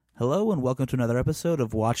Hello and welcome to another episode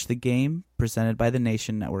of Watch the Game, presented by the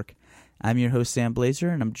Nation Network. I'm your host, Sam Blazer,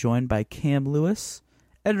 and I'm joined by Cam Lewis,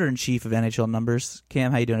 Editor-in-Chief of NHL Numbers.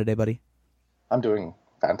 Cam, how you doing today, buddy? I'm doing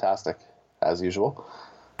fantastic, as usual.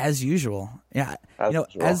 As usual. Yeah.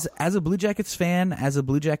 As a Blue Jackets fan, as a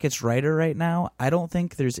Blue Jackets writer right now, I don't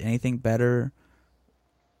think there's anything better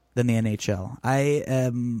than the NHL. I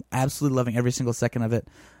am absolutely loving every single second of it.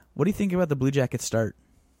 What do you think about the Blue Jackets start?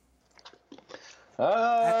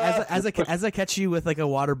 As I catch you with like a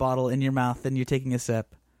water bottle in your mouth and you're taking a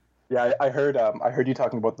sip. Yeah, I heard you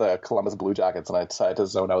talking about the Columbus Blue Jackets, and I decided to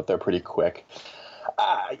zone out there pretty quick.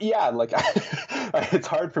 It's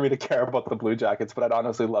hard for me to care about the Blue Jackets, but I'd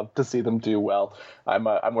honestly love to see them do well. I'm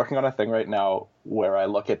working on a thing right now where I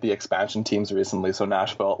look at the expansion teams recently, so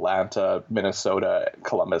Nashville, Atlanta, Minnesota,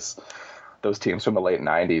 Columbus, those teams from the late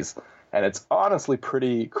 90s. And it's honestly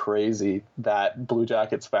pretty crazy that Blue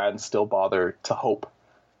Jackets fans still bother to hope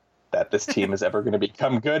that this team is ever going to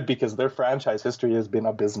become good, because their franchise history has been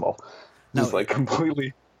abysmal. Just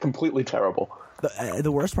completely terrible.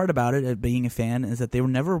 The worst part about it, being a fan, is that they were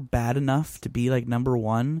never bad enough to be like number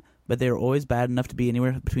one, but they were always bad enough to be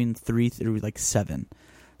anywhere between 3 through like 7.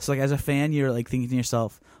 So like as a fan, you're like thinking to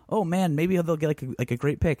yourself, "Oh man, maybe they'll get like a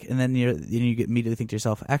great pick," and then you immediately think to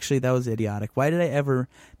yourself, "Actually, that was idiotic. Why did I ever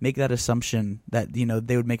make that assumption that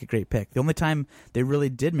they would make a great pick?" The only time they really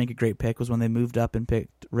did make a great pick was when they moved up and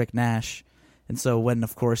picked Rick Nash, and so when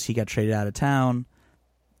of course he got traded out of town,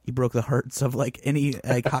 he broke the hearts of like any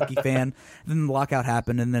hockey fan. Then the lockout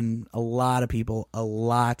happened, and then a lot of people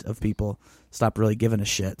stopped really giving a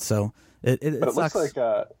shit. So it sucks.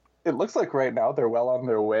 It looks like right now they're well on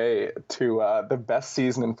their way to the best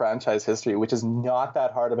season in franchise history, which is not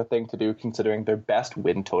that hard of a thing to do, considering their best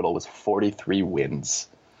win total was 43 wins.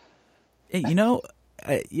 Hey, I don't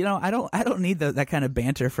need that kind of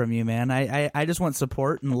banter from you, man. I just want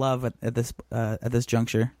support and love at this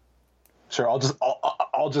juncture. Sure, I'll just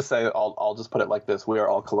put it like this: we are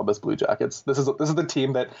all Columbus Blue Jackets. This is the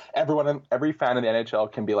team that every fan in the NHL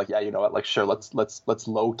can be like, yeah, you know what? Like, sure, let's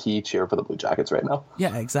low key cheer for the Blue Jackets right now.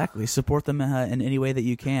 Yeah, exactly. Support them in any way that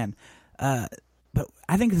you can. But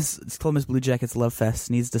I think this Columbus Blue Jackets love fest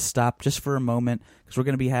needs to stop just for a moment, because we're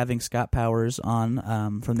going to be having Scott Powers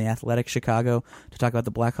on from the Athletic Chicago to talk about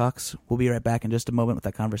the Blackhawks. We'll be right back in just a moment with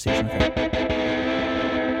that conversation with him.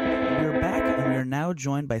 We're back, and we are now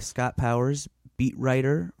joined by Scott Powers, beat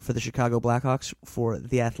writer for the Chicago Blackhawks for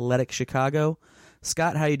the Athletic Chicago.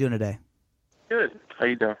 Scott, how are you doing today? Good. How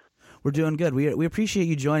you doing? We're doing good. We appreciate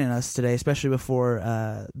you joining us today, especially before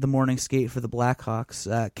the morning skate for the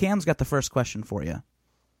Blackhawks. Cam's got the first question for you.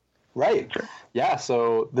 Right. Yeah,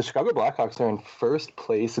 so the Chicago Blackhawks are in first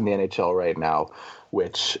place in the NHL right now,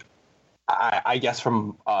 which I guess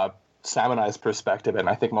from Sam and I's perspective, and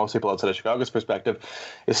I think most people outside of Chicago's perspective,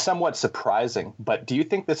 is somewhat surprising. But do you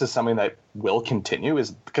think this is something that will continue? Is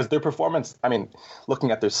because their performance, I mean, looking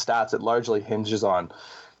at their stats, it largely hinges on,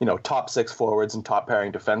 top 6 forwards and top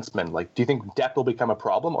pairing defensemen. Like, do you think depth will become a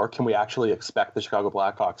problem, or can we actually expect the Chicago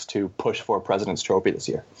Blackhawks to push for a President's Trophy this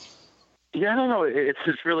year? Yeah, I don't know.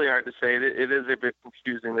 It's really hard to say. It is a bit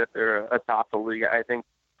confusing that they're atop the league. I think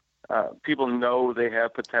people know they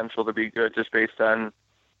have potential to be good just based on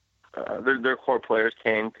their core players: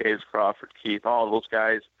 Kane, Taves, Crawford, Keith, all of those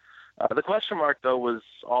guys. The question mark, though, was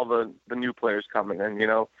all the new players coming in.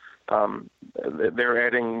 They're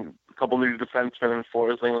adding a couple new defensemen in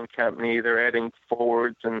Forsling and Kempney. They're adding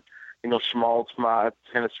forwards and, Schmaltz, Mott,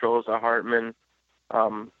 Hinostroza, Hartman.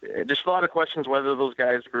 Just a lot of questions whether those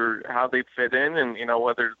guys how they fit in, and,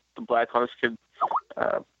 whether the Blackhawks could,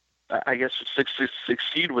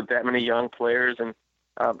 succeed with that many young players. And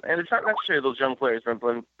it's not necessarily those young players have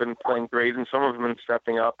been playing great, and some of them have been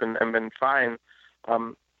stepping up and been fine.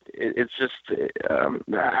 It's just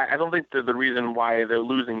I don't think they're the reason why they're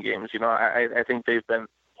losing games. I think they've been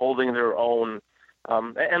holding their own.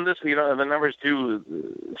 And this, the numbers do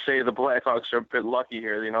say the Blackhawks are a bit lucky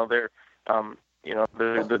here. Their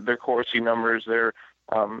Corsi numbers, the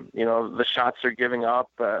shots they're giving up.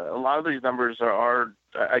 A lot of these numbers are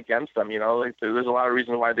against them. There's a lot of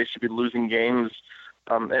reasons why they should be losing games.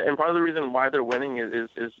 And part of the reason why they're winning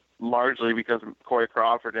is largely because of Corey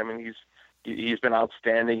Crawford. I mean, he's been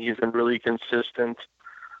outstanding. He's been really consistent.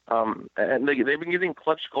 And they've been getting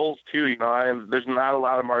clutch goals too. There's not a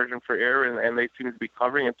lot of margin for error, and they seem to be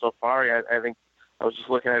covering it so far. I think I was just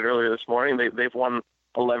looking at it earlier this morning. They've won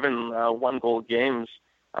 11 one-goal games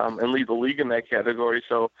and lead the league in that category.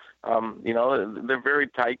 So, they're very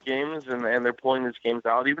tight games, and they're pulling these games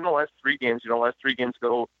out. Even the last 3 games, go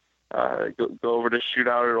over to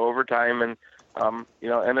shootout or overtime, and And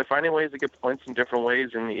they're finding ways to get points in different ways,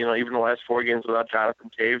 and even the last 4 games without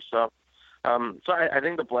Jonathan Taves. So I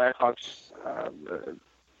think the Blackhawks,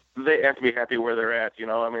 they have to be happy where they're at.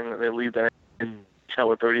 They lead the NHL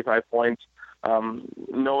with 35 points,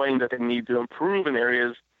 knowing that they need to improve in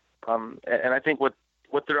areas. And I think what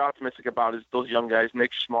they're optimistic about is those young guys.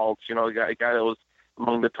 Nick Schmaltz, a guy that was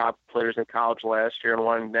among the top players in college last year and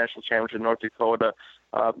won national championship in North Dakota.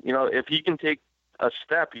 If he can take a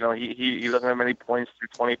step, he doesn't have many points through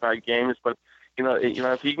 25 games, but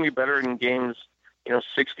if he can be better in games,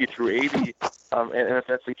 60 through 80, and if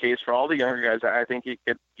that's the case for all the younger guys, I think he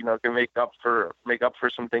could, can make up for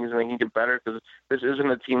some things, and they can get better, because this isn't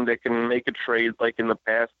a team that can make a trade like in the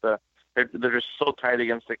past. They're just so tight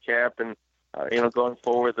against the cap, and going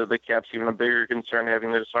forward, the cap's even a bigger concern,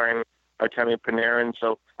 having to sign Artemi Panarin.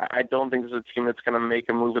 So I don't think this is a team that's going to make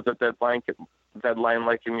a move at the deadline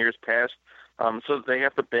like in years past. So they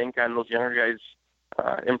have to bank on those younger guys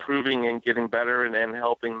improving and getting better and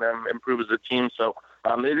helping them improve as a team. So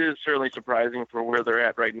it is certainly surprising for where they're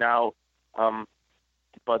at right now.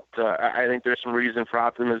 But I think there's some reason for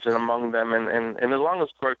optimism among them. And as long as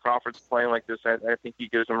Corey Crawford's playing like this, I think he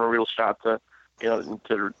gives them a real shot to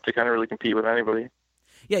kind of really compete with anybody.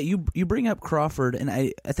 Yeah, you bring up Crawford, and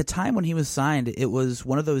at the time when he was signed, it was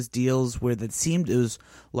one of those deals where it seemed it was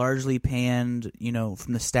largely panned,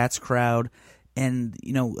 from the stats crowd, and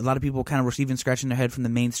a lot of people kind of were even scratching their head from the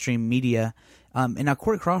mainstream media. And now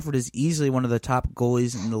Corey Crawford is easily one of the top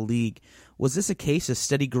goalies in the league. Was this a case of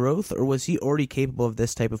steady growth, or was he already capable of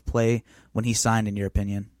this type of play when he signed, in your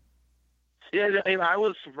opinion? Yeah, I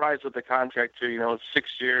was surprised with the contract too. 6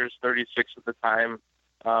 years, 36 at the time.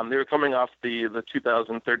 They were coming off the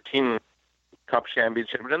 2013 Cup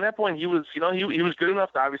championship, but at that point he was good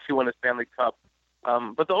enough to obviously win a Stanley Cup.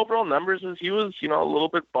 But the overall numbers is he was a little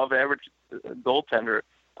bit above average goaltender.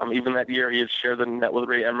 Even that year he had shared the net with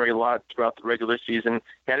Ray Emery a lot throughout the regular season.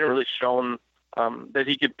 He hadn't really shown that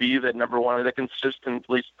he could be that number one, that consistent, at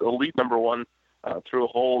least elite number one through a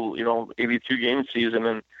whole 82 game season.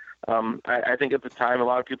 And I think at the time a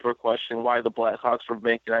lot of people were questioning why the Blackhawks were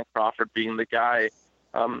banking on Crawford being the guy.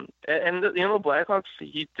 The Blackhawks,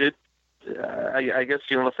 he did. I guess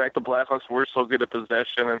the fact the Blackhawks were so good at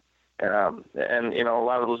possession and a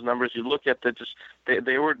lot of those numbers you look at, that just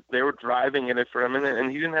they were driving in it for him,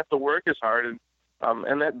 and he didn't have to work as hard,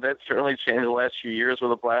 and that certainly changed the last few years where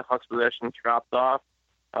the Blackhawks possession dropped off.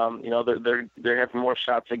 They're having more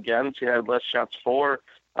shots against. He had less shots for,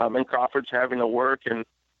 and Crawford's having to work, and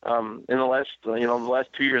in the last the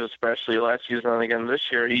last 2 years, especially last season and again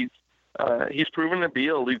this year, he's proven to be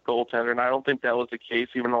a elite goaltender, and I don't think that was the case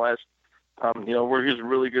even the last, where he was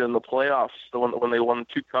really good in the playoffs, when they won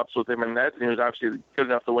 2 cups with him in net, and he was obviously good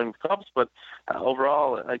enough to win cups. But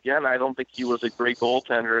overall, again, I don't think he was a great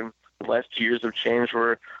goaltender, and the last 2 years have changed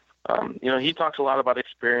where, he talks a lot about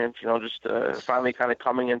experience, just finally kind of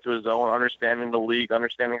coming into his own, understanding the league,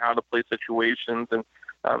 understanding how to play situations, and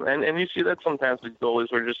you see that sometimes with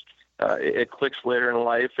goalies where just it clicks later in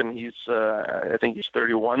life, and I think he's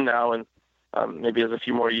 31 now, and maybe has a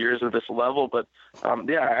few more years at this level. But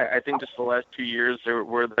I think just the last 2 years there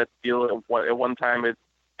were that deal at one time it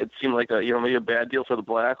seemed like maybe a bad deal for the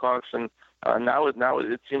Blackhawks, and now it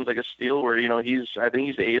seems like a steal where I think he's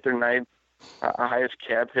the 8th or 9th highest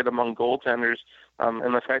cap hit among goaltenders,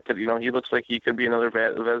 and the fact that he looks like he could be another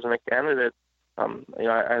Vezina candidate. I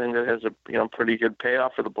think that has a pretty good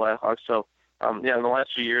payoff for the Blackhawks. So in the last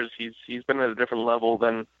few years he's been at a different level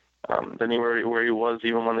than where he was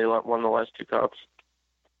even when they won the last 2 cups.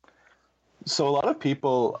 So a lot of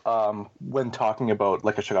people, when talking about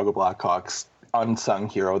like a Chicago Blackhawks unsung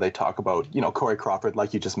hero, they talk about Corey Crawford,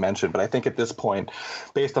 like you just mentioned. But I think at this point,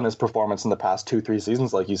 based on his performance in the past 2-3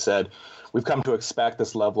 seasons, like you said, we've come to expect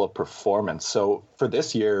this level of performance. So for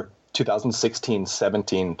this year,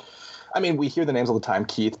 2016-17. We hear the names all the time: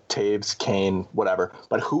 Keith, Taves, Kane, whatever.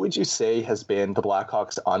 But who would you say has been the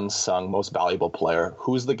Blackhawks' unsung most valuable player?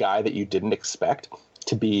 Who's the guy that you didn't expect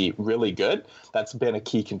to be really good that's been a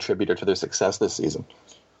key contributor to their success this season?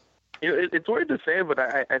 It's weird to say, but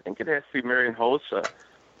I think it has to be Marian Hossa,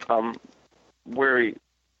 where his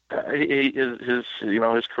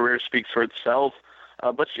career speaks for itself.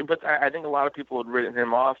 But I think a lot of people had written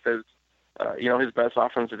him off as his best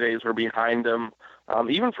offensive days were behind him.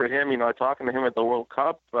 Even for him, talking to him at the World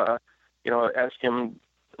Cup, asked him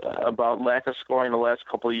about lack of scoring the last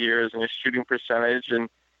couple of years and his shooting percentage, and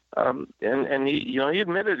he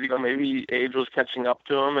admitted maybe age was catching up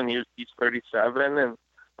to him, and he's 37, and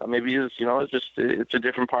maybe it's a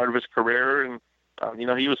different part of his career, and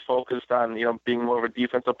he was focused on being more of a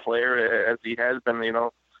defensive player as he has been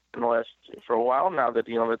in the last for a while now that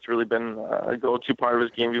that's really been a go-to part of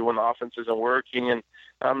his game even when the offense isn't working. And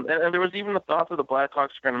there was even the thought that the Blackhawks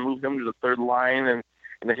were going to move him to the third line, and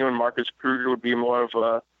that him and Marcus Kruger would be more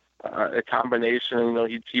of a combination.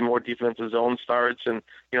 He'd see more defensive zone starts, and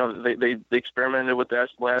they experimented with that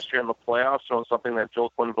last year in the playoffs, so it's something that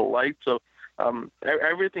Joel Quenneville liked. So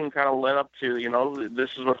everything kind of led up to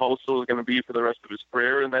this is what Hosel is going to be for the rest of his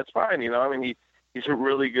career, and that's fine. He's a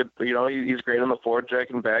really good. He's great on the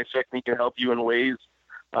forecheck and backcheck, and he can help you in ways.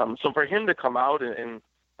 So for him to come out and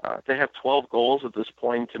to have 12 goals at this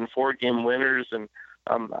point and 4-game winners, and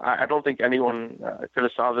I don't think anyone could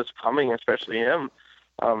have saw this coming, especially him.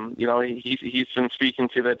 He's been speaking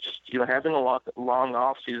to that just having a long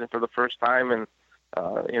off season for the first time and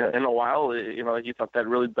in a while. He thought that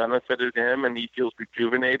really benefited him, and he feels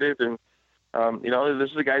rejuvenated. And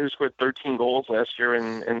this is a guy who scored 13 goals last year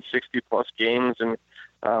in 60 plus games, and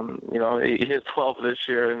he hit 12 this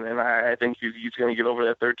year, and I think he's going to get over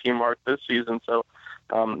that 13 mark this season. So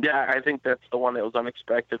I think that's the one that was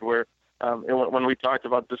unexpected. Where when we talked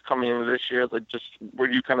about this coming into this year, like just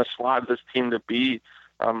where you kind of slotted this team to be.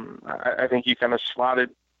 I think you kind of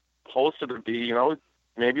slotted Hossa to be,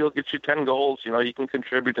 maybe he'll get you 10 goals. He can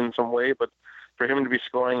contribute in some way, but for him to be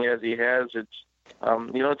scoring as he has, it's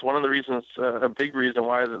one of the reasons, a big reason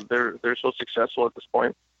why they're so successful at this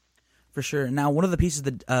point. For sure. Now, one of the pieces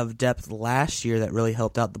of depth last year that really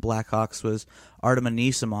helped out the Blackhawks was Artem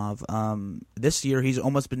Anisimov. This year, he's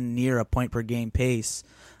almost been near a point-per-game pace.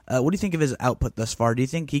 What do you think of his output thus far? Do you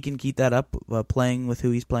think he can keep that up playing with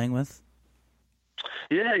who he's playing with?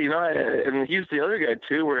 Yeah, and he's the other guy,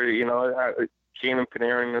 too, where, Kane and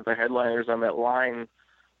Panarin are the headliners on that line.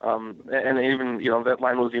 And even, that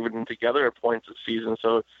line was even together at points this season.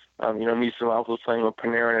 So, Anisimov was playing with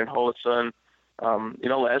Panarin and Hossa.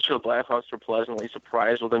 Last year the Blackhawks were pleasantly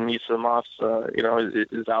surprised with Anissimov's,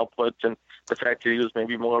 his output and the fact that he was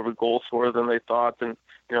maybe more of a goal scorer than they thought. And,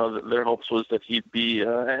 their hopes was that he'd be,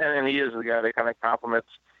 and he is the guy that kind of complements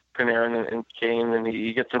Panarin and Kane, and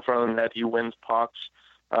he gets in front of the net, he wins pucks.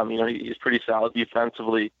 He's pretty solid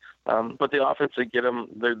defensively. But the offense they're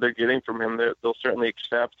getting from him, they'll certainly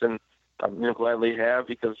accept and gladly have,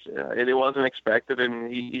 because it wasn't expected,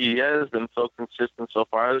 and he has been so consistent so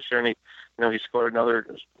far this year. And he scored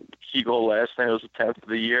another key goal last night. It was the 10th of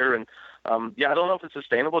the year, and I don't know if it's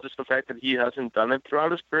sustainable, just the fact that he hasn't done it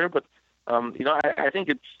throughout his career. But I think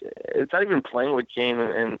it's not even playing with Kane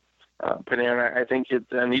and Panarin. I think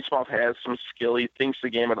Anisimov has some skill. He thinks the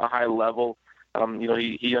game at a high level.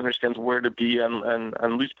 He understands where to be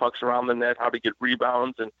on loose pucks around the net, how to get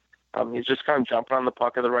rebounds, and he's just kind of jumping on the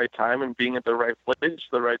puck at the right time and being at the right place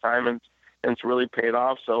at the right time, and it's really paid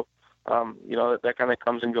off. So, that kind of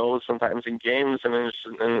comes and goes sometimes in games and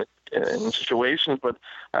in situations, but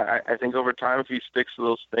I think over time, if he sticks to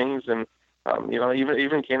those things, and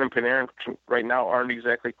even Kane and Panarin right now aren't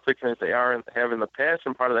exactly clicking as they are and have in the past,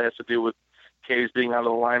 and part of that has to do with K's being out of the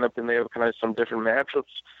lineup, and they have kind of some different matchups.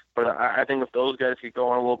 But I think if those guys could go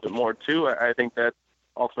on a little bit more too, I think that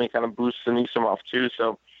ultimately kind of boosts Anisimov too.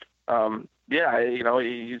 So,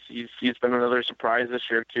 he's been another surprise this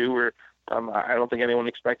year too, where I don't think anyone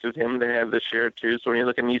expected him to have this year too. So when you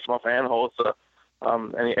look at Anisimov and Hossa,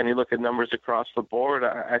 and you look at numbers across the board,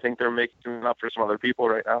 I think they're making up for some other people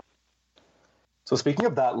right now. So speaking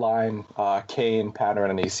of that line, Kane, Panarin,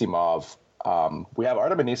 and Anisimov, we have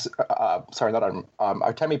Artemi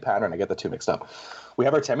Panarin. I get the two mixed up. We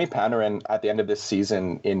have Artemi Panarin at the end of this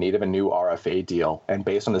season in need of a new RFA deal, and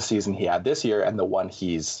based on the season he had this year and the one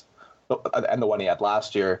he had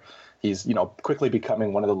last year, he's quickly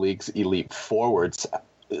becoming one of the league's elite forwards.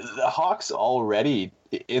 The Hawks already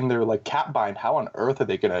in their cap bind. How on earth are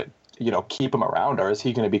they going to keep him around, or is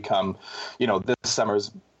he going to become this summer's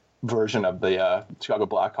version of the Chicago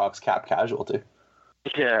Blackhawks cap casualty?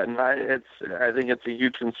 Yeah, and I think it's a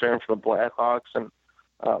huge concern for the Blackhawks, and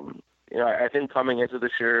I think coming into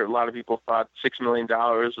this year, a lot of people thought $6 million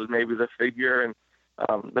was maybe the figure, and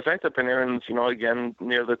the fact that Panarin's again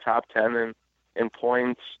near the top 10 in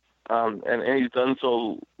points, and he's done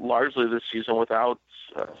so largely this season without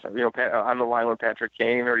on the line with Patrick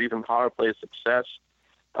Kane or even power play success.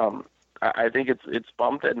 I think it's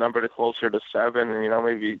bumped that number to closer to 7, and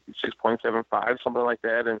maybe 6.75, something like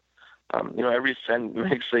that, and every cent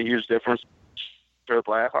makes a huge difference for the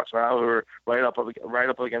Blackhawks now, who are right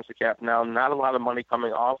up against the cap now. Not a lot of money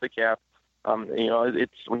coming off the cap.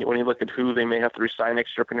 It's when you look at who they may have to resign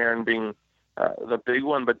next year, Panarin being the big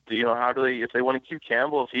one. But how do they, if they want to keep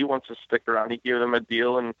Campbell, if he wants to stick around, he gave them a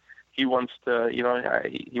deal, and he wants to,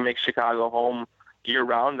 he makes Chicago home year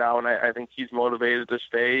round now, and I think he's motivated to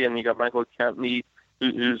stay. And you got Michael Kempny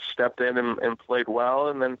who stepped in and played well,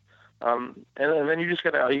 and then you just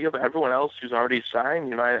you have everyone else who's already signed.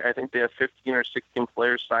 You know, I think they have 15 or 16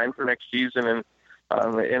 players signed for next season, and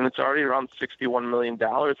it's already around $61 million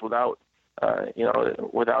without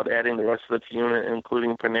adding the rest of the team,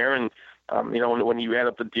 including Panarin. When you add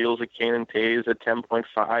up the deals at Kane and Taves at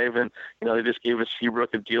 10.5, and they just gave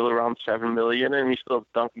Seabrook a deal around $7 million, and you still have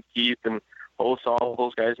Duncan Keith and Host, all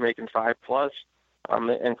those guys making 5+,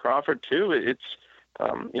 and Crawford too. It's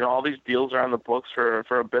all these deals are on the books for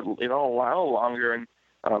a bit, a while longer, and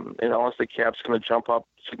unless the cap's going to jump up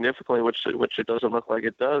significantly, which it doesn't look like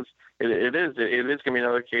it does, it is going to be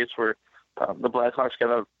another case where the Blackhawks got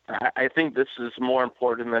to. I think this is more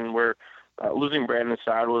important than where losing Brandon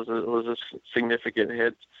Saad was a significant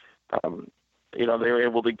hit. They were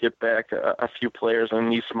able to get back a few players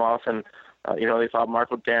on Nisimov, and they thought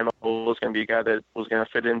Marco Dano was going to be a guy that was going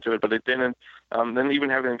to fit into it, but it didn't. Then even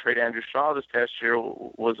having to trade Andrew Shaw this past year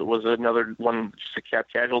was another one, just a cap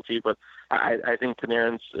casualty. But I think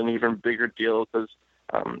Panarin's an even bigger deal because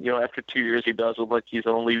after 2 years he does look like he's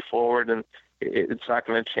a lead forward, and it's not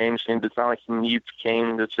going to change things. It's not like he needs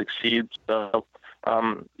Kane to succeed. So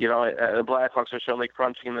the Blackhawks are certainly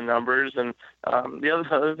crunching the numbers, and the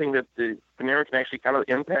other thing that the Panarin can actually kind of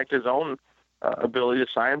impact his own ability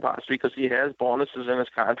to sign possibly, because he has bonuses in his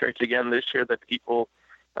contract again this year that people,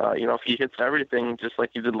 if he hits everything just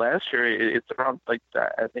like he did last year, it's around I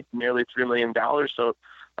think nearly $3 million. So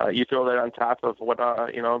you throw that on top of what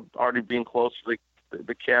already being close to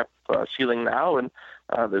the cap ceiling now, and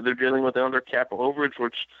they're dealing with another cap overage,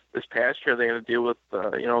 which this past year they had to deal with.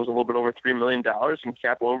 It was a little bit over $3 million in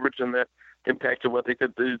cap overage, and that impacted what they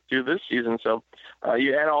could do this season. So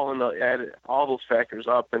you add all those factors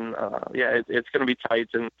up, and it's going to be tight.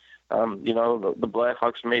 And the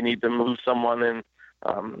Blackhawks may need to move someone and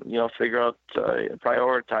figure out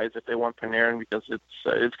prioritize if they want Panarin, because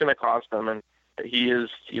it's going to cost them. And he is,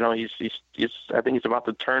 he's I think he's about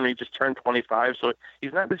to turn. He just turned 25, so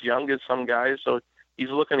he's not as young as some guys. So he's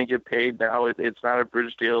looking to get paid now. It's not a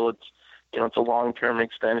bridge deal. It's a long-term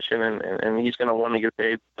extension, and he's going to want to get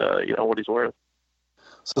paid, what he's worth.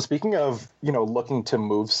 So speaking of, looking to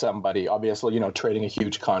move somebody, obviously, trading a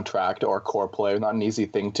huge contract or core player, not an easy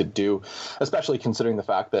thing to do, especially considering the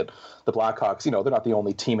fact that the Blackhawks, they're not the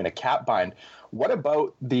only team in a cap bind. What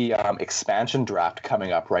about the expansion draft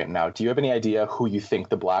coming up right now? Do you have any idea who you think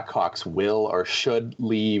the Blackhawks will or should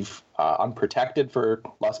leave unprotected for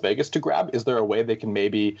Las Vegas to grab? Is there a way they can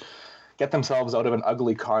maybe get themselves out of an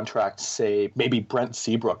ugly contract, say maybe Brent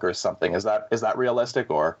Seabrook or something? Is that realistic,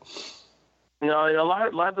 or? No, a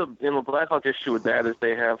lot of the Blackhawk issue with that is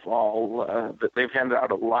they have they've handed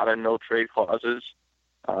out a lot of no trade clauses,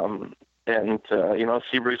 and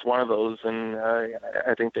Seabrook's one of those, and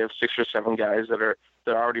I think they have 6 or 7 guys that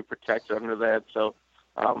they're already protected under that. So,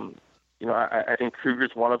 I think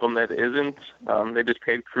Kruger's one of them that isn't. They just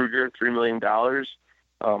paid Kruger $3 million.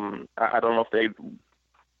 I don't know if they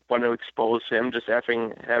want to expose him just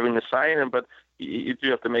having to sign him, but you do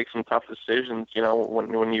have to make some tough decisions,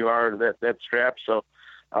 when you are that strapped. So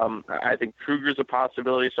I think Kruger's a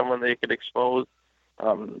possibility, someone they could expose.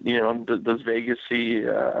 Does Vegas see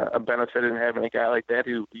a benefit in having a guy like that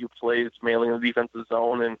who plays mainly in the defensive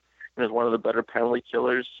zone and is one of the better penalty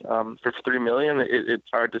killers for $3 million? It's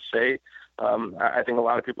hard to say. I think a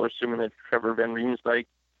lot of people are assuming that Trevor Van Riemsdyk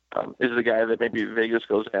is the guy that maybe Vegas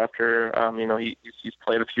goes after. He's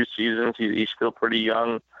played a few seasons. He's still pretty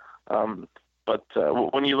young. But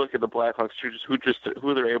when you look at the Blackhawks, who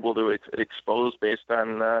they're able to expose based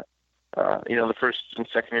on the first and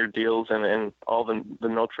second year deals and all the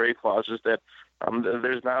no trade clauses, that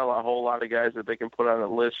there's not a whole lot of guys that they can put on the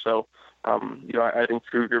list. So I think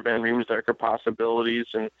Kruger, Van Riemsdyk are possibilities,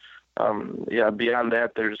 and beyond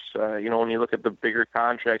that, there's when you look at the bigger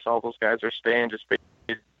contracts, all those guys are staying just based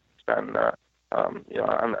on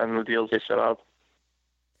on the deals they set up.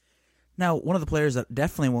 Now, one of the players that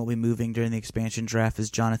definitely won't be moving during the expansion draft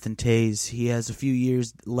is Jonathan Toews. He has a few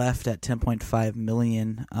years left at $10.5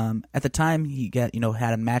 million. At the time, he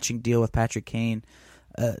had a matching deal with Patrick Kane.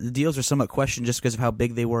 The deals are somewhat questioned just because of how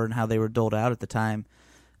big they were and how they were doled out at the time.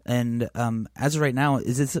 And as of right now,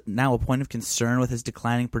 is this now a point of concern with his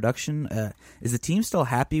declining production? Is the team still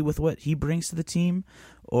happy with what he brings to the team,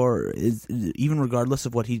 or is even regardless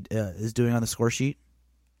of what he is doing on the score sheet?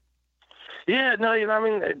 Yeah, no,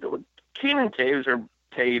 Kane and Taves are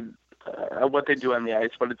paid what they do on the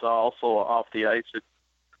ice, but it's also off the ice. This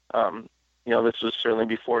was certainly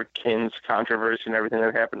before Kane's controversy and everything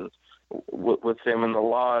that happened with him and the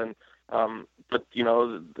law. And but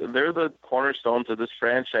they're the cornerstones of this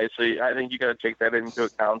franchise. So I think you got to take that into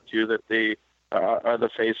account too. That they are the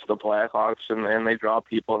face of the Blackhawks, and they draw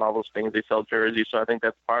people and all those things. They sell jerseys, so I think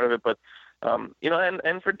that's part of it. But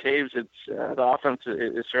and for Taves, it's the offense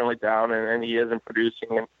is certainly down, and he isn't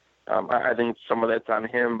producing, and I think some of that's on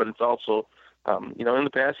him, but it's also in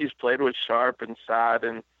the past he's played with Sharp and Saad,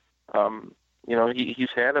 and he's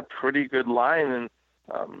had a pretty good line, and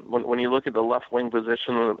when you look at the left wing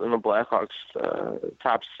position in the Blackhawks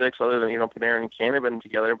top six, other than Panarin and Kane have been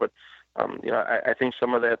together, but I think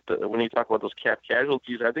some of that when you talk about those cap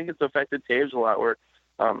casualties, I think it's affected Taves a lot, where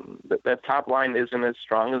that top line isn't as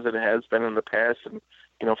strong as it has been in the past, and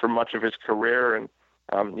for much of his career, and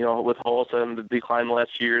with Holsa and the decline the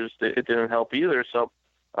last years, it didn't help either. So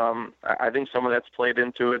I think some of that's played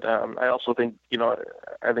into it. I also think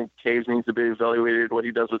I think Taves needs to be evaluated what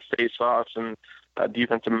he does with face-offs and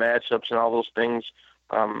defensive matchups and all those things.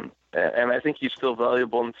 And I think he's still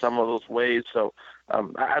valuable in some of those ways. So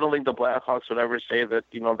I don't think the Blackhawks would ever say that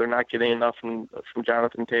they're not getting enough from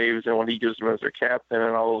Jonathan Taves and when he gives them as their captain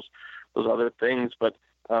and all those other things. But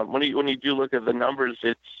when you do look at the numbers,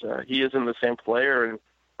 it's he isn't the same player, and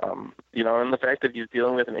and the fact that he's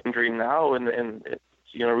dealing with an injury now and it's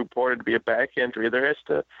reported to be a back injury, there has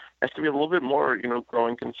to be a little bit more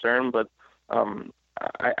growing concern. But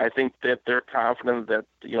I think that they're confident that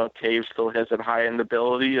Taves still has that high end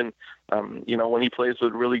ability, and when he plays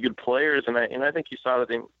with really good players, and I think you saw that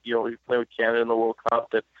he played with Canada in the World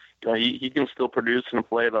Cup, that he can still produce and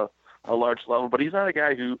play at a large level. But he's not a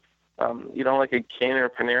guy who like a Kane or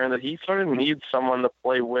Panarin, that he sort of needs someone to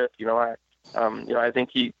play with. I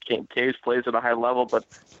think Taves plays at a high level, but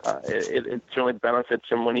it certainly benefits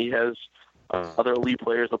him when he has other elite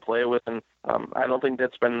players to play with, and I don't think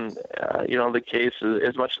that's been the case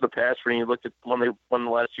as much in the past. When you look at when they won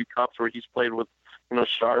the last few cups, where he's played with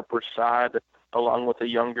Sharp or Saad along with a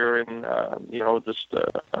younger and younger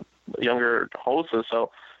Hossa.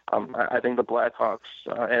 So I think the Blackhawks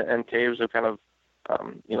and Taves have kind of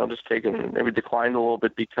just maybe declined a little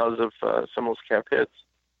bit because of some of those cap hits.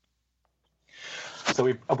 So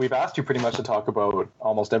we've asked you pretty much to talk about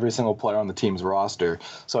almost every single player on the team's roster.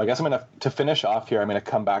 So I guess I'm to finish off here. I'm going to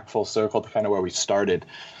come back full circle to kind of where we started.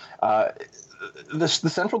 The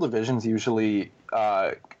Central Division is usually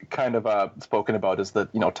kind of spoken about as the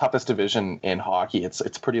toughest division in hockey.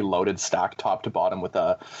 It's pretty loaded, stacked top to bottom with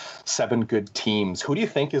 7 good teams. Who do you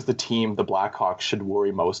think is the team the Blackhawks should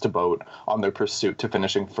worry most about on their pursuit to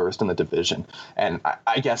finishing first in the division? And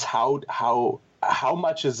I guess how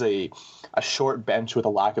much is a short bench with a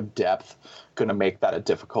lack of depth going to make that a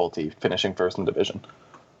difficulty finishing first in the division?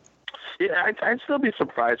 Yeah, I'd still be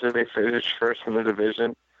surprised if they finish first in the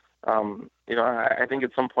division. I think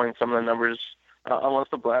at some point some of the numbers, unless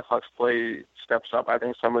the Blackhawks play steps up, I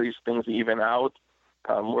think some of these things even out,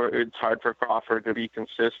 where it's hard for Crawford to be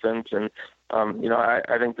consistent. And,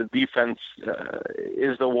 I think the defense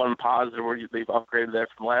is the one positive where they've upgraded that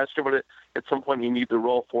from last year. But at some point you need to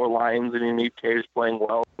roll 4 lines and you need Taves playing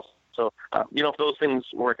well. So, if those things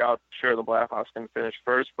work out, sure, the Blackhawks can finish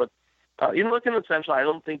first. But, looking at Central, I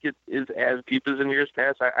don't think it is as deep as in years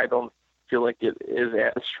past. I don't feel like it is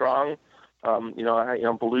as strong.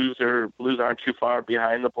 Blues aren't too far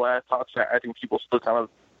behind the Blackhawks. I think people still kind of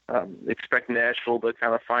expect Nashville to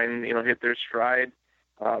kind of hit their stride.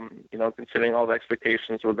 Considering all the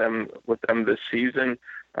expectations with them this season.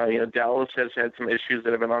 Dallas has had some issues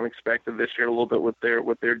that have been unexpected this year a little bit with their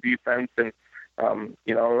defense, and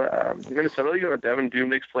Minnesota, Devin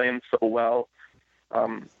Dubnyk's playing so well.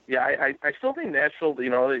 I still think Nashville,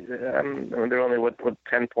 they're only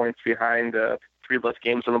 10 points behind, 3 less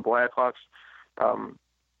games than the Blackhawks. I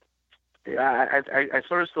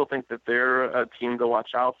sort of still think that they're a team to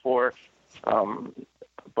watch out for.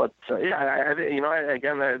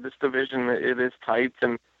 This division, it is tight,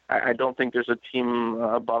 and I don't think there's a team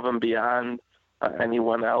above and beyond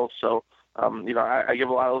anyone else. So, I give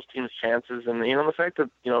a lot of those teams chances, and the fact that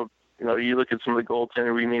you look at some of the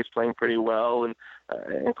goaltender, Rene's playing pretty well, and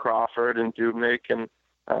Crawford and Dubnyk, and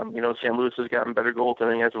St. Louis has gotten better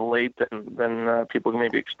goaltending as of late than people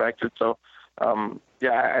maybe expected. So,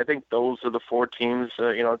 I think those are the 4 teams.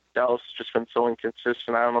 Dallas has just been so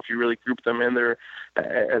inconsistent. I don't know if you really group them in there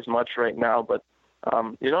as much right now, but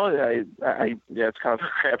it's kind of a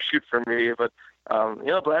crapshoot for me. But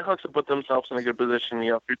Blackhawks have put themselves in a good position,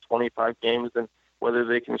 through 25 games, and whether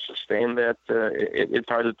they can sustain that, it's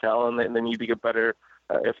hard to tell, and they need to get better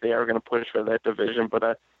if they are going to push for that division.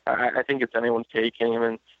 But I think it's anyone's taking,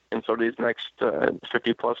 and so these next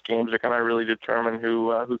 50-plus games are kind of really determine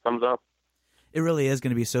who comes up. It really is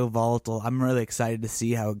going to be so volatile. I'm really excited to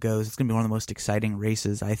see how it goes. It's going to be one of the most exciting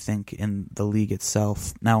races, I think, in the league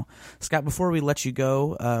itself. Now, Scott, before we let you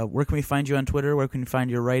go, where can we find you on Twitter? Where can we find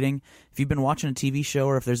your writing? If you've been watching a TV show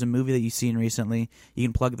or if there's a movie that you've seen recently, you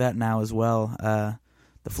can plug that now as well.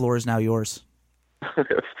 The floor is now yours.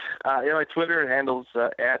 My Twitter handle's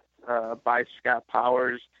at by Scott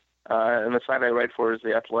Powers. And the site I write for is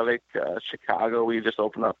The Athletic Chicago. We just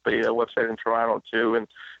opened up a website in Toronto, too, and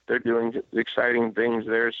they're doing exciting things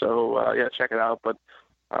there. So, check it out. But,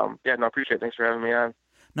 appreciate it. Thanks for having me on.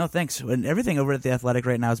 No, thanks. And everything over at The Athletic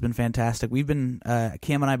right now has been fantastic. We've been,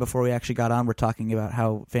 Cam and I, before we actually got on, we're talking about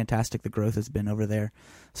how fantastic the growth has been over there.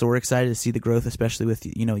 So we're excited to see the growth, especially with,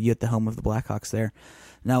 you at the home of the Blackhawks there.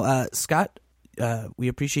 Now, Scott, we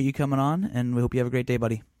appreciate you coming on, and we hope you have a great day,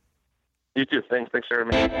 buddy. You too. Thanks for having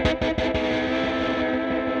me.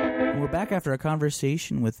 We're back after a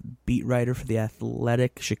conversation with beat writer for The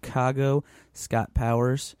Athletic Chicago, Scott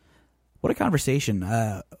Powers. What a conversation.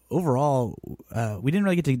 Overall, we didn't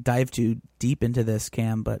really get to dive too deep into this,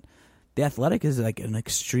 Cam, but The Athletic is like an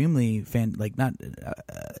extremely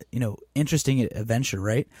interesting adventure,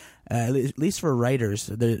 right? At least for writers.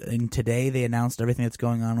 And today they announced everything that's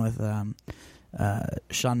going on with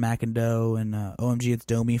Sean McIndoe and OMG It's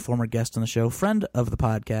Domi, former guest on the show, friend of the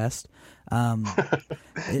podcast.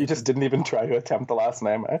 You just didn't even try to attempt the last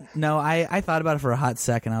name, eh? No, I thought about it for a hot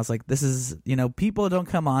second. I was like, this is, people don't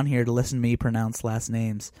come on here to listen to me pronounce last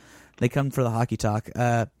names. They come for the hockey talk.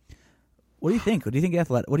 What do you think? What do you think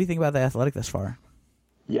about The Athletic thus far?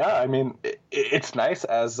 Yeah, I mean, it's nice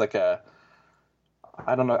as like I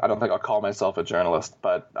don't know, I don't think I'll call myself a journalist,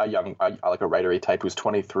 but a writery type who's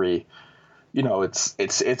 23.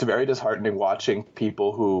 It's very disheartening watching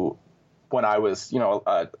people who, when I was,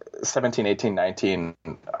 17, 18, 19,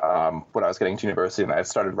 when I was getting to university and I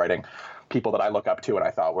started writing, people that I look up to and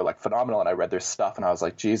I thought were like phenomenal, and I read their stuff and I was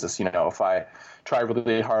like, Jesus, if I try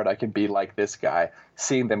really hard, I can be like this guy.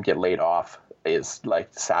 Seeing them get laid off is like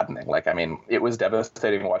saddening. Like, I mean, it was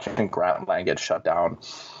devastating watching Grantland get shut down.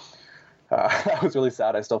 I was really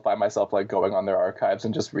sad. I still find myself like going on their archives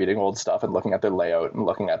and just reading old stuff and looking at their layout and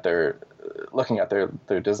looking at their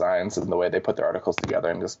designs and the way they put their articles together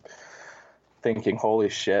and just thinking, holy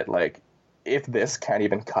shit, like if this can't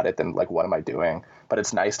even cut it, then like what am I doing? But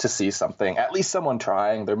it's nice to see something, at least someone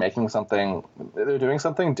trying. They're doing something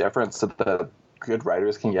different so that good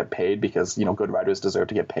writers can get paid, because good writers deserve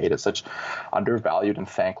to get paid. It's such undervalued and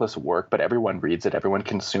thankless work, but everyone reads it, everyone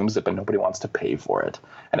consumes it, but nobody wants to pay for it.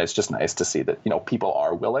 And it's just nice to see that people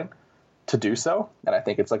are willing to do so. And I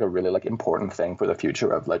think it's like a really like important thing for the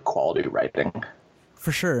future of like quality writing.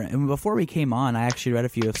 For sure. And before we came on, I actually read a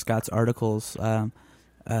few of Scott's articles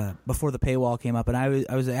before the paywall came up, and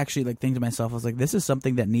I was actually like thinking to myself, I was like, this is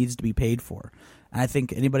something that needs to be paid for. And I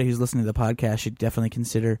think anybody who's listening to the podcast should definitely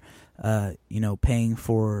consider paying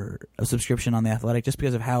for a subscription on The Athletic, just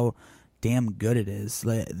because of how damn good it is.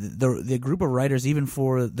 The group of writers, even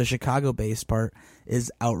for the Chicago-based part,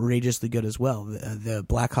 is outrageously good as well. The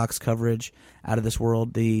Blackhawks coverage, out of this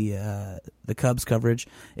world. The Cubs coverage,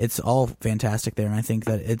 it's all fantastic there, and I think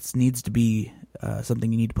that it needs to be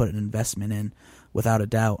something you need to put an investment in, without a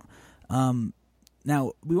doubt.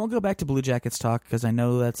 Now, we won't go back to Blue Jackets talk, because I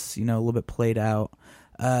know that's a little bit played out.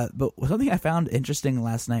 But something I found interesting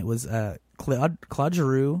last night was Claude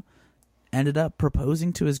Giroux ended up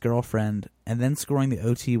proposing to his girlfriend and then scoring the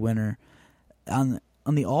OT winner. On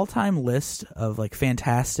the all-time list of like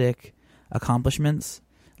fantastic accomplishments,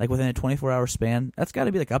 like within a 24-hour span, that's got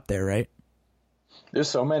to be like up there, right? There's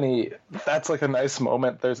so many. That's like a nice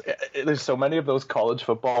moment. There's so many of those college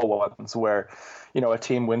football ones where, a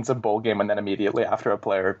team wins a bowl game and then immediately after a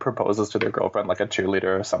player proposes to their girlfriend, like a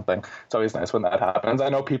cheerleader or something. It's always nice when that happens. I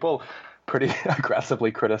know people pretty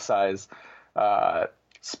aggressively criticize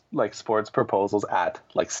like sports proposals at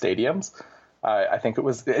like stadiums. I think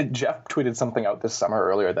Jeff tweeted something out this summer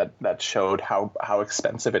earlier that showed how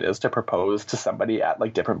expensive it is to propose to somebody at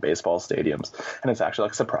like different baseball stadiums, and it's actually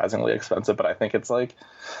like surprisingly expensive. But I think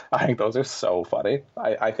those are so funny.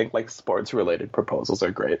 I think like sports related proposals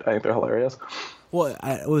are great. I think they're hilarious. Well,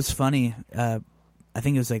 it was funny. I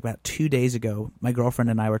think it was like about 2 days ago. My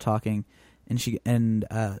girlfriend and I were talking, and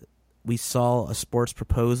we saw a sports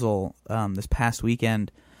proposal this past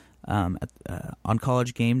weekend. On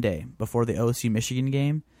College Game Day before the OSU Michigan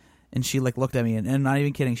game, and she like looked at me and not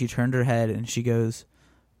even kidding, she turned her head and she goes,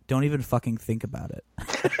 "Don't even fucking think about it."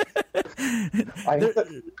 I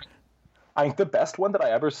think the best one that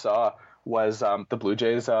I ever saw was the Blue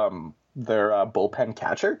Jays, their bullpen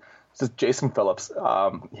catcher. This is Jason Phillips.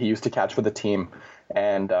 He used to catch for the team,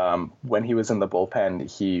 And when he was in the bullpen,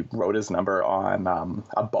 he wrote his number on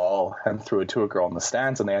a ball and threw it to a girl in the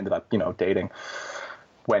stands, and they ended up, dating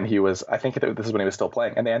when he was, I think this is when he was still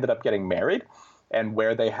playing, and they ended up getting married. And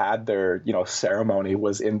where they had their, ceremony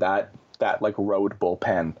was in that like road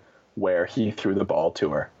bullpen where he threw the ball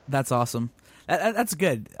to her. That's awesome. That's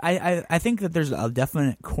good. I think that there's a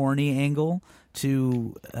definite corny angle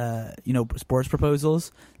to sports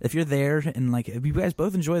proposals. If you're there and like if you guys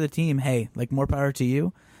both enjoy the team, hey, like more power to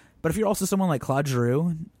you. But if you're also someone like Claude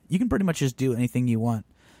Giroux, you can pretty much just do anything you want,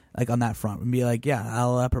 like on that front, and be like, yeah,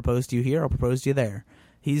 I'll propose to you here, I'll propose to you there.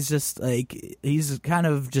 He's just like, he's kind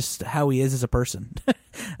of just how he is as a person.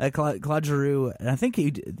 Claude Giroux, and I think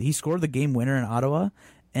he scored the game winner in Ottawa,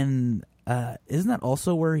 and isn't that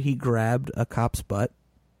also where he grabbed a cop's butt?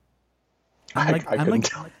 I'm like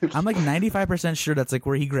 95% sure that's like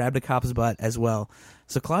where he grabbed a cop's butt as well.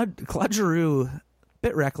 So Claude Giroux,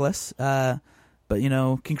 bit reckless, but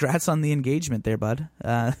congrats on the engagement there, bud.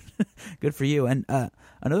 Good for you. And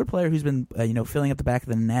another player who's been filling up the back of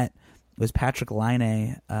the net was Patrik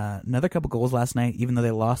Laine. Another couple goals last night, even though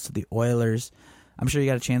they lost to the Oilers. I'm sure you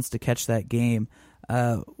got a chance to catch that game.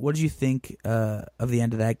 What did you think of the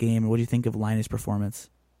end of that game, and what do you think of Laine's performance?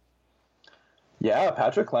 Yeah,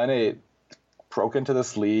 Patrik Laine broke into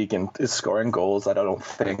this league and is scoring goals. I don't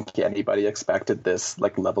think anybody expected this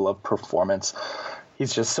like level of performance.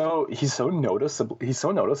 He's so noticeable. He's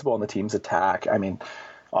so noticeable in the team's attack. I mean,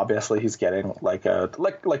 obviously he's getting like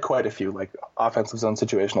quite a few like offensive zone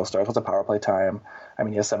situational starts with the power play time. I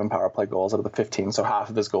mean, he has 7 power play goals out of the 15, so half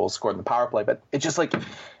of his goals scored in the power play. But it's just like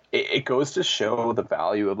it goes to show the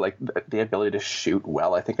value of like the ability to shoot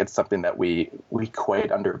well. I think it's something that we quite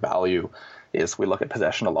undervalue. Is we look at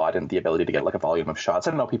possession a lot and the ability to get like a volume of shots.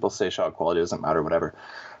 I don't know, people say shot quality doesn't matter, whatever.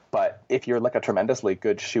 But if you're like a tremendously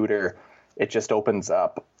good shooter, it just opens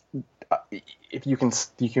up. If you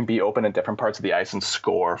can be open in different parts of the ice and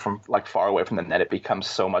score from like far away from the net, it becomes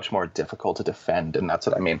so much more difficult to defend. And that's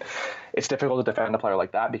what I mean. It's difficult to defend a player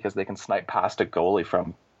like that because they can snipe past a goalie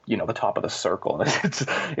from the top of the circle.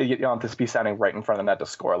 You don't have to be standing right in front of the net to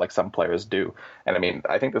score like some players do. And I mean,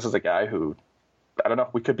 I think this is a guy who, I don't know,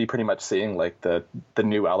 we could be pretty much seeing like the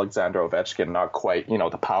new Alexander Ovechkin, not quite,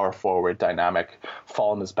 the power forward, dynamic,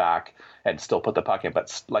 fall on his back and still put the puck in,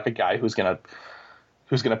 but like a guy who's gonna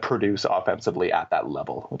produce offensively at that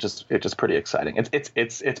level, which is pretty exciting.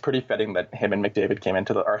 It's pretty fitting that him and Matthews came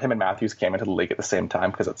into the league at the same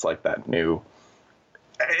time, because it's like that new.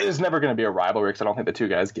 It's never going to be a rivalry because I don't think the two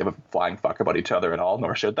guys give a flying fuck about each other at all,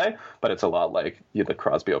 nor should they. But it's a lot like the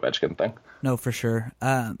Crosby Ovechkin thing. No, for sure.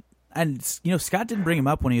 And Scott didn't bring him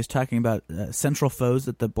up when he was talking about central foes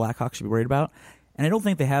that the Blackhawks should be worried about, and I don't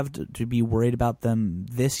think they have to be worried about them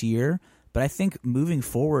this year. But I think moving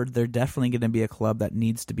forward, they're definitely going to be a club that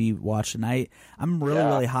needs to be watched. And I'm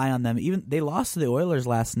really high on them. Even they lost to the Oilers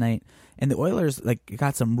last night, and the Oilers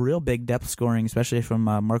got some real big depth scoring, especially from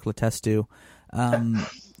Mark Letestu.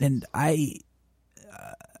 And I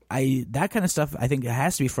that kind of stuff, I think it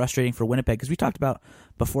has to be frustrating for Winnipeg, because we talked about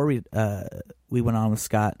before we went on with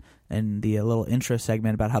Scott and the little intro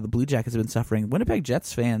segment about how the Blue Jackets have been suffering. Winnipeg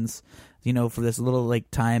Jets fans, for this little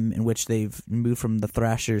time in which they've moved from the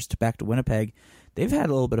Thrashers back to Winnipeg, they've had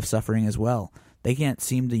a little bit of suffering as well. They can't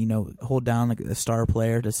seem to hold down a star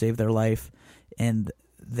player to save their life, and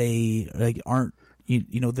they aren't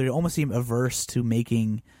they almost seem averse to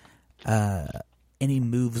making any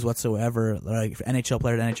moves whatsoever, like NHL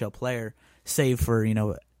player to NHL player, save for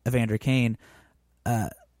Evander Kane.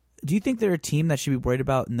 Do you think they're a team that should be worried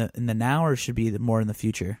about in the now, or should be more in the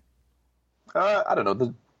future? I don't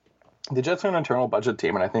know. The Jets are an internal budget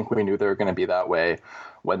team, and I think we knew they were going to be that way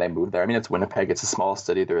when they moved there. I mean, it's Winnipeg. It's a small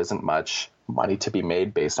city. There isn't much money to be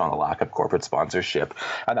made based on a lack of corporate sponsorship,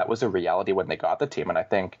 and that was a reality when they got the team. And I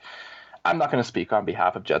think, I'm not going to speak on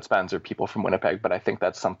behalf of Jets fans or people from Winnipeg, but I think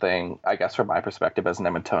that's something, I guess from my perspective as an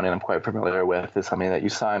Edmontonian, I'm quite familiar with, is something that you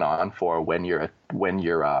sign on for when you're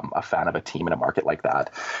a fan of a team in a market like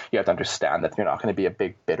that. You have to understand that you're not going to be a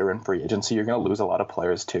big bidder in free agency. You're going to lose a lot of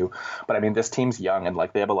players too. But I mean, this team's young, and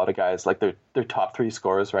they have a lot of guys, their top 3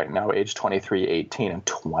 scorers right now, age 23, 18, and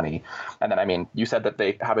 20. And then, I mean, you said that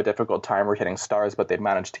they have a difficult time hitting stars, but they've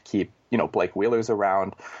managed to keep, Blake Wheeler's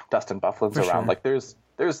around, Dustin Byfuglien's around. Sure.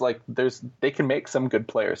 They can make some good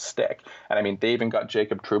players stick. And I mean, they even got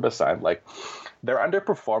Jacob Trouba signed. They're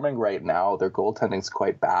underperforming right now. Their goaltending's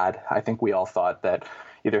quite bad. I think we all thought that,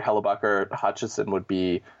 either Hellebuck or Hutchison would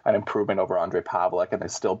be an improvement over Andre Pavlik, and they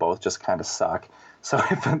still both just kind of suck. So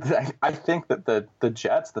I think that the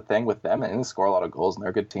Jets, the thing with them, and they score a lot of goals and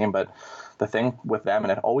they're a good team, but the thing with them,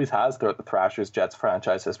 and it always has throughout the Thrashers Jets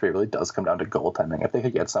franchise history, really does come down to goaltending. If they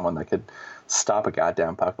could get someone that could stop a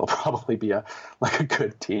goddamn puck, they'll probably be a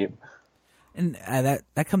good team. And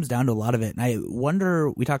that comes down to a lot of it. And I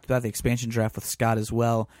wonder, we talked about the expansion draft with Scott as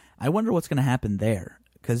well. I wonder what's going to happen there.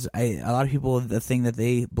 Because a lot of people, the thing that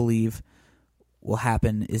they believe will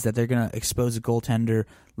happen is that they're going to expose a goaltender,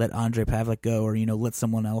 let Andre Pavlik go, or, let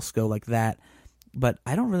someone else go like that. But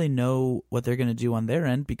I don't really know what they're going to do on their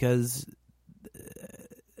end because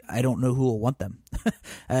I don't know who will want them.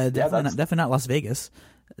 Definitely not Las Vegas.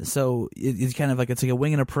 So it's kind of like it's like a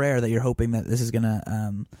wing and a prayer that you're hoping that this is going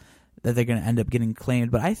to that they're going to end up getting claimed.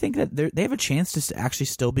 But I think that they have a chance to actually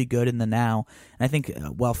still be good in the now. And I think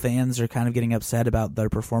while fans are kind of getting upset about their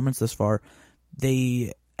performance this far,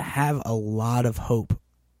 they have a lot of hope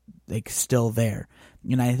still there.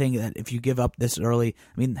 And I think that if you give up this early,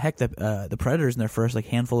 I mean, heck, the Predators in their first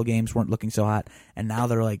handful of games weren't looking so hot, and now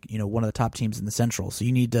they're one of the top teams in the Central. So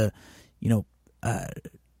you need to,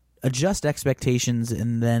 adjust expectations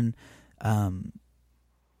and then,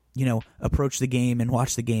 approach the game and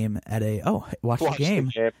watch the game at watch the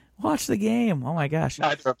game. Watch the game. Oh my gosh.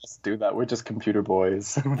 Neither of us do that. We're just computer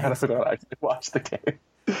boys. We don't actually watch the game.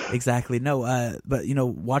 Exactly. No, but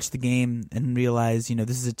watch the game and realize,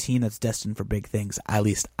 this is a team that's destined for big things. At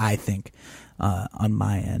least I think, on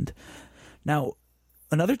my end. Now,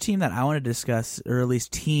 another team that I want to discuss, or at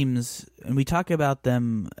least teams, and we talk about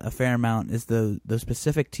them a fair amount, is those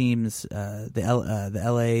specific teams, the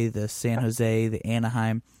LA, the San Jose, the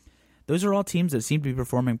Anaheim. Those are all teams that seem to be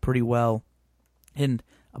performing pretty well.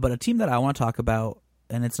 But a team that I want to talk about,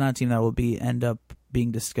 and it's not a team that will end up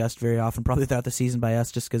being discussed very often, probably throughout the season by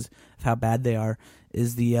us, just because of how bad they are,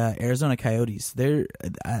 is the Arizona Coyotes.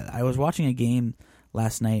 I was watching a game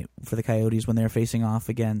last night for the Coyotes when they were facing off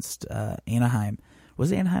against Anaheim.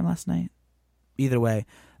 Was it Anaheim last night? Either way,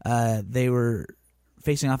 they were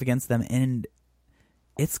facing off against them, and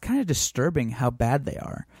it's kind of disturbing how bad they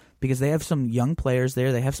are because they have some young players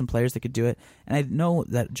there. They have some players that could do it, and I know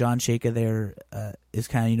that John Chayka there is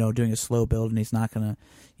kind of doing a slow build, and he's not going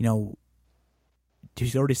to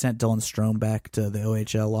he's already sent Dylan Strome back to the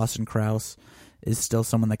OHL. Lawson Krause is still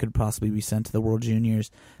someone that could possibly be sent to the World Juniors.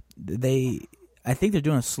 I think they're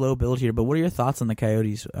doing a slow build here, but what are your thoughts on the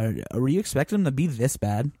Coyotes? Were you expecting them to be this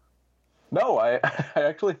bad? No, I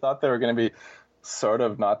actually thought they were going to be sort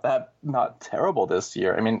of not terrible this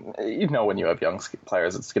year. I mean, when you have young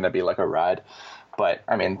players, it's going to be like a ride. But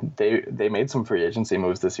I mean, they made some free agency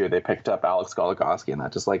moves this year. They picked up Alex Goligoski, and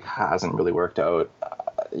that just hasn't really worked out.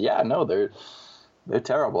 They're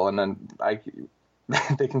terrible, and then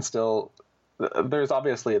they can still. There's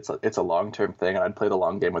obviously it's a long-term thing, and I'd play the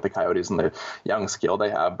long game with the Coyotes and the young skill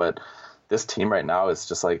they have, but this team right now is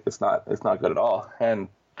just it's not good at all. And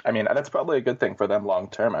I mean, that's probably a good thing for them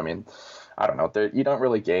long-term. I mean, I don't know. You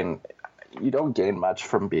don't gain much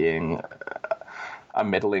from being a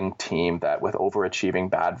middling team that with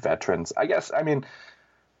overachieving bad veterans. I guess, I mean,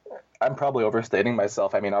 I'm probably overstating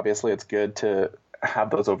myself. I mean, obviously it's good to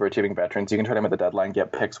have those overachieving veterans. You can trade them at the deadline,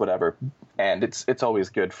 get picks, whatever. And it's always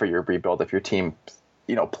good for your rebuild if your team,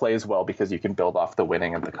 plays well because you can build off the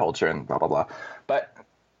winning and the culture and blah, blah, blah. But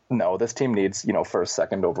no, this team needs, first,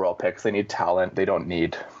 second overall picks. They need talent. They don't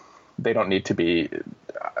need to be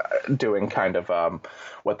doing kind of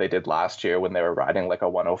what they did last year when they were riding like a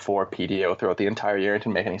 104 PDO throughout the entire year. It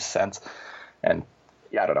didn't make any sense. And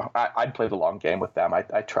yeah, I don't know. I'd play the long game with them. I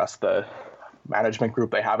trust the management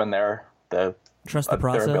group they have in there. Trust the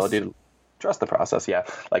process. Their ability to trust the process. Yeah,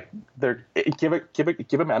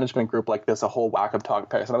 give a management group like this a whole whack of top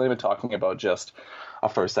picks. I'm not even talking about just a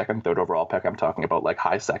first, second, third overall pick. I'm talking about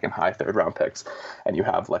high second, high third round picks. And you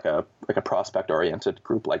have like a prospect oriented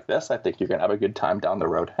group like this. I think you're gonna have a good time down the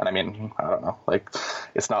road. And I mean, I don't know,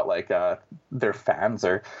 it's not like their fans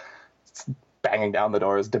are banging down the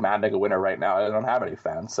doors demanding a winner right now. I don't have any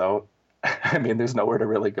fans, so. I mean, there's nowhere to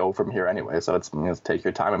really go from here anyway, so it's take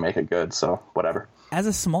your time and make it good, so whatever. As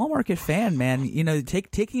a small market fan, man,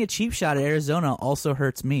 taking a cheap shot at Arizona also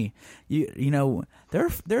hurts me. There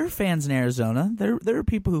are fans in Arizona. There are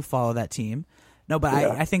people who follow that team. No, but yeah.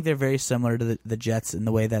 I think they're very similar to the Jets in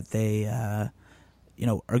the way that they are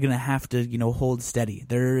going to have to hold steady.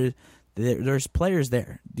 There's players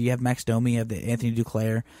there. You have Max Domi, you have the Anthony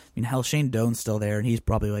Duclair. I mean, hell, Shane Doan's still there, and he's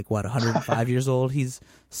probably 105 years old. He's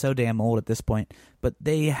so damn old at this point. But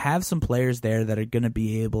they have some players there that are going to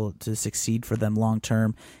be able to succeed for them long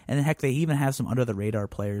term. And then, heck, they even have some under the radar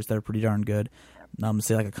players that are pretty darn good.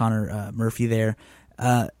 Say like a Connor Murphy there.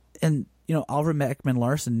 And Oliver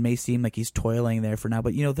Ekman-Larsson may seem like he's toiling there for now,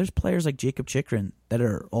 but there's players like Jakob Chychrun that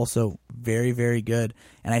are also very, very good,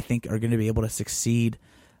 and I think are going to be able to succeed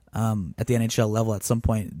at the NHL level at some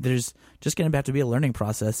point. There's just going to have to be a learning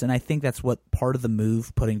process, and I think that's what part of the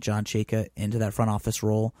move putting John Chayka into that front office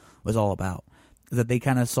role was all about. That they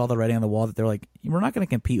kind of saw the writing on the wall that they're like, we're not going to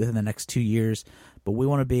compete within the next 2 years, but we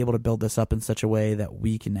want to be able to build this up in such a way that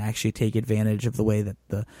we can actually take advantage of the way that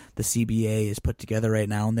the CBA is put together right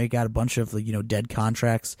now. And they got a bunch of dead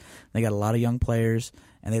contracts. They got a lot of young players,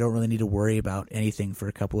 and they don't really need to worry about anything for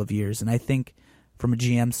a couple of years. And I think from a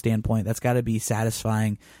GM standpoint, that's got to be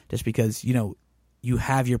satisfying, just because you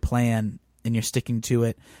have your plan and you're sticking to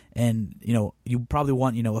it, and you probably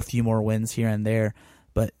want a few more wins here and there,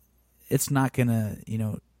 but it's not going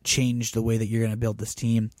to, change the way that you're going to build this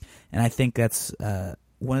team. And I think that's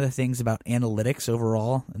one of the things about analytics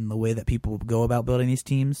overall and the way that people go about building these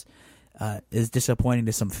teams is disappointing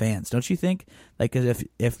to some fans. Don't you think? Like, 'cause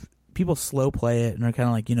if people slow play it and are kind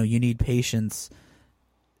of like, you need patience,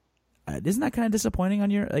 isn't that kind of disappointing on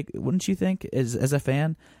your, wouldn't you think, as a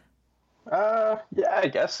fan? Yeah, I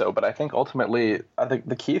guess so. But I think ultimately,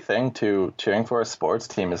 the key thing to cheering for a sports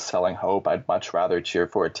team is selling hope. I'd much rather cheer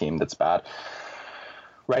for a team that's bad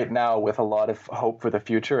right now with a lot of hope for the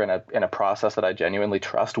future and in a process that I genuinely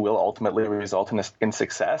trust will ultimately result in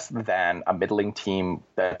success than a middling team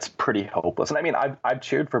that's pretty hopeless. And I mean, I've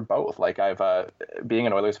cheered for both. Like, being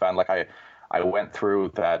an Oilers fan, I went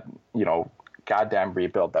through that, goddamn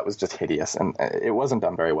rebuild that was just hideous, and it wasn't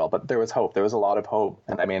done very well, but there was hope. There was a lot of hope.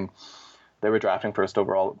 And I mean, they were drafting first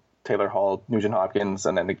overall Taylor Hall, Nugent Hopkins,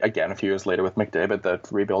 and then again a few years later with McDavid, the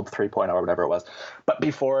rebuild 3.0 or whatever it was. But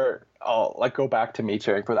before, I'll go back to me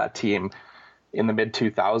cheering for that team in the mid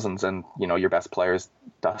 2000s, and your best players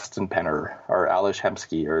Dustin Penner or Ales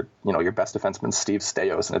Hemsky, or your best defenseman Steve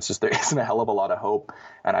Stajos, and it's just, there isn't a hell of a lot of hope.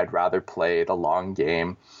 And I'd rather play the long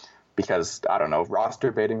game, because I don't know,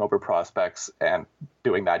 roster baiting over prospects and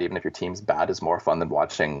doing that even if your team's bad is more fun than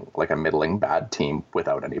watching a middling bad team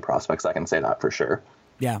without any prospects. I can say that for sure.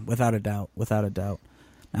 Yeah, without a doubt.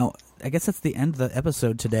 Now, I guess that's the end of the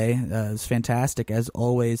episode today. It's fantastic, as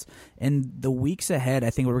always. In the weeks ahead,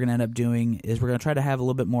 I think what we're going to end up doing is we're going to try to have a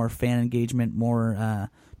little bit more fan engagement, more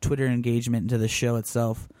Twitter engagement into the show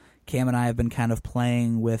itself. Cam and I have been kind of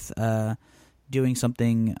playing with doing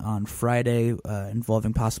something on Friday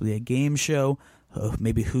involving possibly a game show,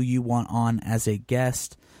 maybe who you want on as a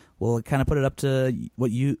guest. We'll kind of put it up to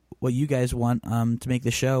what you guys want to make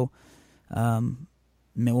the show.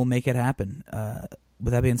 We'll make it happen.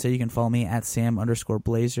 With that being said, you can follow me at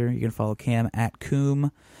Sam_Blazer. You can follow Cam at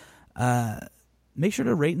Coom. Make sure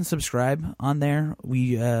to rate and subscribe on there.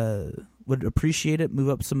 We would appreciate it. Move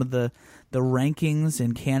up some of the rankings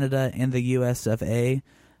in Canada and the US of A.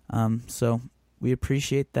 So we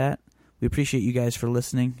appreciate that. We appreciate you guys for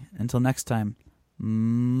listening. Until next time,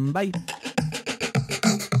 bye.